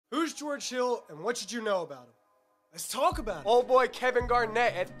Who's George Hill and what should you know about him? Let's talk about it. Old boy Kevin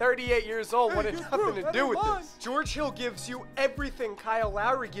Garnett at 38 years old wanted nothing to do with mine. this. George Hill gives you everything Kyle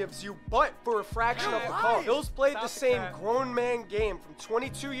Lowry gives you, but for a fraction of the cost. Hill's played the same grown man game from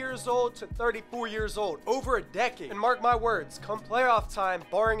 22 years old to 34 years old, over a decade. And mark my words, come playoff time,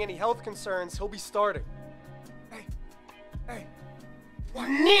 barring any health concerns, he'll be starting. Hey.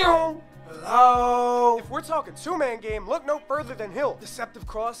 Hello. If we're talking two-man game, look no further than Hill. Deceptive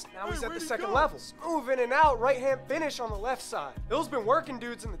cross, now he's at the second level. Smooth in and out, right-hand finish on the left side. Hill's been working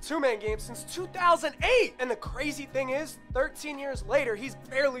dudes in the two-man game since 2008. And the crazy thing is, 13 years later, he's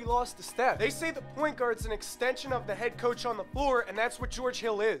barely lost a step. They say the point guard's an extension of the head coach on the floor, and that's what George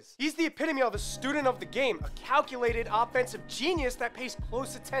Hill is. He's the epitome of a student of the game, a calculated offensive genius that pays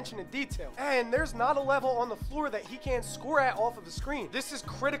close attention to detail. And there's not a level on the floor that he can't score at off of the screen. This is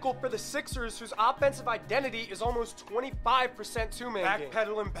critical for the Sixers, whose offensive identity is almost 25% two-man game.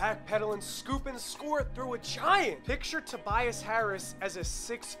 Backpedaling, scooping, score through a giant. Picture Tobias Harris as a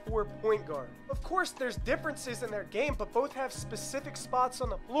 6'4" point guard. Of course, there's differences in their game, but both have specific spots on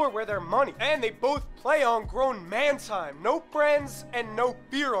the floor where they're money. And they both play on grown man time. No friends and no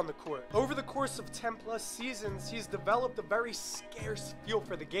fear on the court. Over the course of 10+ seasons, he's developed a very scarce feel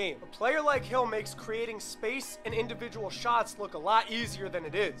for the game. A player like Hill makes creating space and individual shots look a lot easier than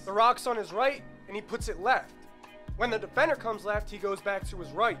it is. The rock's on his right, and he puts it left. When the defender comes left, he goes back to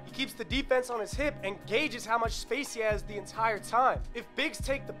his right. He keeps the defense on his hip and gauges how much space he has the entire time. If bigs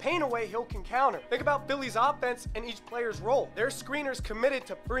take the paint away, Hill can counter. Think about Philly's offense and each player's role. Their screeners committed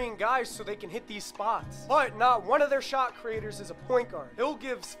to freeing guys so they can hit these spots. But not one of their shot creators is a point guard. Hill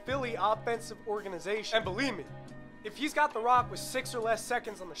gives Philly offensive organization. And believe me, if he's got the rock with 6 or less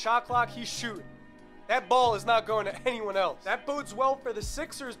seconds on the shot clock, he's shooting. That ball is not going to anyone else. That bodes well for the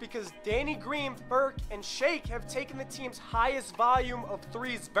Sixers because Danny Green, Furk, and Shake have taken the team's highest volume of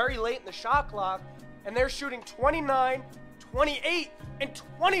threes very late in the shot clock, and they're shooting 29, 28, and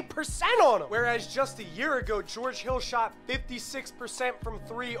 20% on them. Whereas just a year ago, George Hill shot 56% from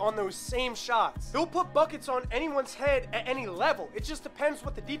three on those same shots. He'll put buckets on anyone's head at any level. It just depends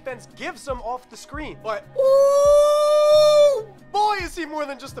what the defense gives them off the screen. But, ooh, boy, is he more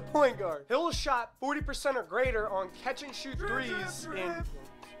than just a point guard. Hill has shot 40% or greater on catch and shoot threes in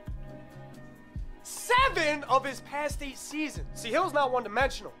 7 of his past 8 seasons. See, Hill's not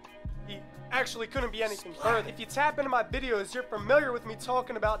one-dimensional. He actually couldn't be anything further. If you tap into my videos, you're familiar with me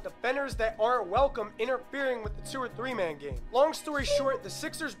talking about defenders that aren't welcome interfering with the 2 or 3 man game. Long story short, the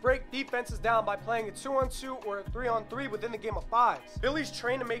Sixers break defenses down by playing a 2-on-2 or a 3-on-3 within the game of 5s. Philly's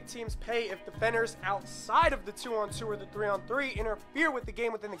trained to make teams pay if defenders outside of the 2-on-2 or the 3-on-3 interfere with the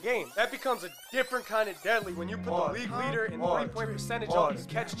game within the game. That becomes a different kind of deadly when you put the league leader in 3-point percentage on his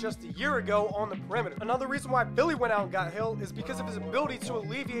catch just a year ago on the perimeter. Another reason why Philly went out and got Hill is because of his ability to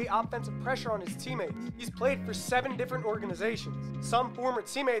alleviate offensive pressure on his teammates. He's played for 7 different organizations. Some former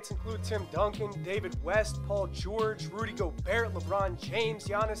teammates include Tim Duncan, David West, Paul George, Rudy Gobert, LeBron James,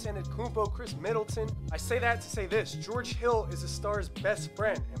 Giannis Antetokounmpo, Chris Middleton. I say that to say this: George Hill is a star's best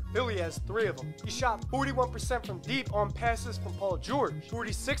friend, and Philly has 3 of them. He shot 41% from deep on passes from Paul George,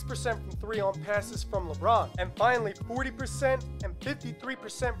 46% from 3 on passes from LeBron, and finally 40% and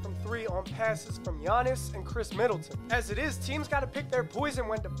 53% from 3 on passes from Giannis and Chris Middleton. As it is, teams got to pick their poison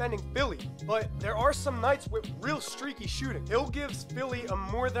when defending Philly, but there are some nights with real streaky shooting. Hill gives Philly a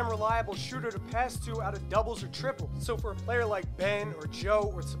more than reliable shooter to pass to out of doubles or triples. So for a player like Ben or Joe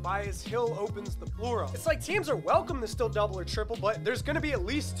or Tobias, Hill opens the floor up. It's like teams are welcome to still double or triple, but there's going to be at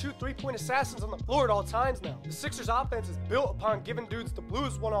least 2 3-point assassins on the floor at all times now. The Sixers offense is built upon giving dudes the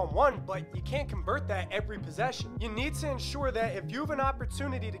blues one-on-one, but you can't convert that every possession. You need to ensure that if you have an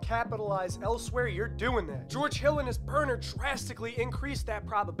opportunity to capitalize elsewhere, you're doing that. George Hill and his burner drastically increased that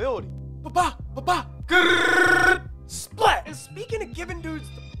probability. Splat! And speaking of giving dudes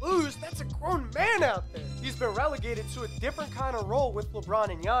the blues, that's a grown man out there. He's been relegated to a different kind of role with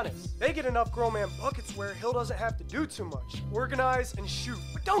LeBron and Giannis. They get enough grown man buckets where Hill doesn't have to do too much. Organize and shoot.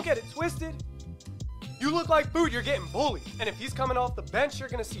 But don't get it twisted. You look like food, you're getting bullied. And if he's coming off the bench, you're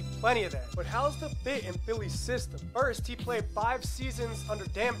going to see plenty of that. But how's the fit in Philly's system? First, he played 5 seasons under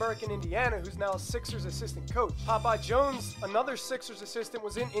Dan Burke in Indiana, who's now a Sixers assistant coach. Popeye Jones, another Sixers assistant,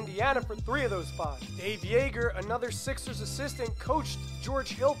 was in Indiana for 3 of those 5. Dave Yeager, another Sixers assistant, coached George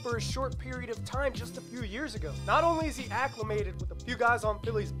Hill for a short period of time just a few years ago. Not only is he acclimated with a few guys on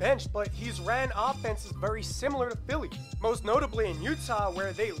Philly's bench, but he's ran offenses very similar to Philly, most notably in Utah,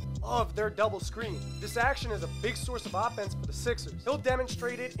 where they love their double screen. The This action is a big source of offense for the Sixers. He'll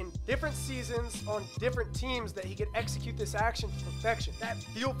demonstrate it in different seasons on different teams that he can execute this action to perfection. That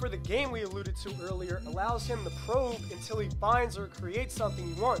feel for the game we alluded to earlier allows him to probe until he finds or creates something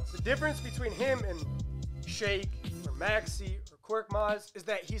he wants. The difference between him and Shake or Maxey or Korkmaz is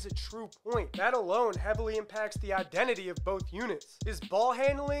that he's a true point. That alone heavily impacts the identity of both units. His ball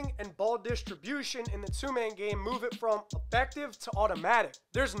handling and ball distribution in the two-man game move it from effective to automatic.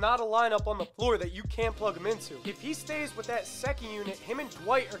 There's not a lineup on the floor that you can't plug him into. If he stays with that second unit, him and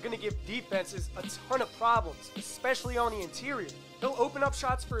Dwight are going to give defenses a ton of problems, especially on the interior. He'll open up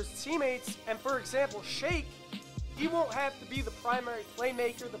shots for his teammates, and for example, Shake, he won't have to be the primary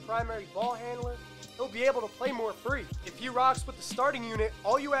playmaker, the primary ball handler. He'll be able to play more free. If he rocks with the starting unit,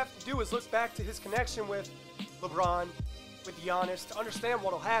 all you have to do is look back to his connection with LeBron, with Giannis, to understand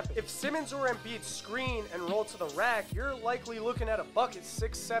what'll happen. If Simmons or Embiid screen and roll to the rack, you're likely looking at a bucket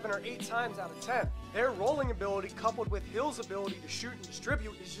 6, 7, or 8 times out of 10. Their rolling ability coupled with Hill's ability to shoot and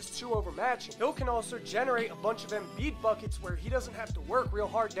distribute is just too overmatching. Hill can also generate a bunch of Embiid buckets where he doesn't have to work real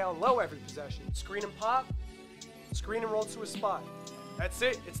hard down low every possession. Screen and pop, screen and roll to a spot. That's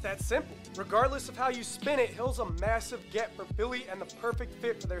it. It's that simple. Regardless of how you spin it, Hill's a massive get for Philly and the perfect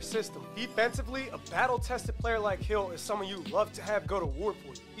fit for their system. Defensively, a battle-tested player like Hill is someone you love to have go to war for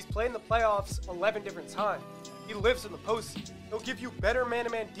you. He's played in the playoffs 11 different times. He lives in the postseason. He'll give you better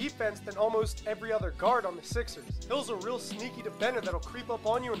man-to-man defense than almost every other guard on the Sixers. Hill's a real sneaky defender that'll creep up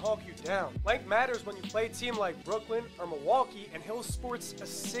on you and hawk you down. Length matters when you play a team like Brooklyn or Milwaukee, and Hill sports a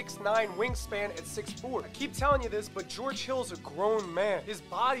 6'9" wingspan at 6'4". I keep telling you this, but George Hill's a grown man. His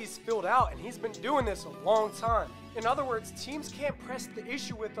body's filled out, and he's been doing this a long time. In other words, teams can't press the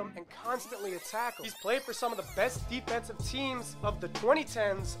issue with him and constantly attack him. He's played for some of the best defensive teams of the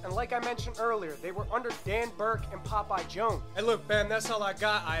 2010s, and like I mentioned earlier, they were under Dan Burke and Popeye Jones. Hey look, Ben, that's all I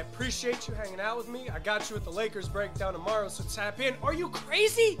got. I appreciate you hanging out with me. I got you at the Lakers breakdown tomorrow, so tap in. Are you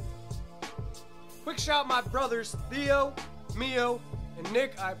crazy? Quick shout my brothers, Theo, Mio, and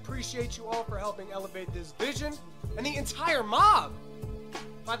Nick. I appreciate you all for helping elevate this vision, and the entire mob.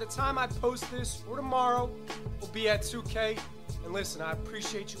 By the time I post this, or tomorrow, we'll be at 2K. And listen, I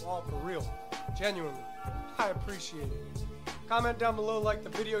appreciate you all for real. Genuinely, I appreciate it. Comment down below, like the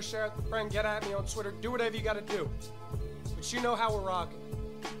video, share it with a friend, get at me on Twitter, do whatever you gotta do. But you know how we're rocking.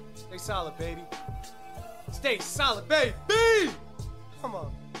 Stay solid, baby. Stay solid, baby! Come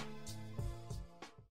on.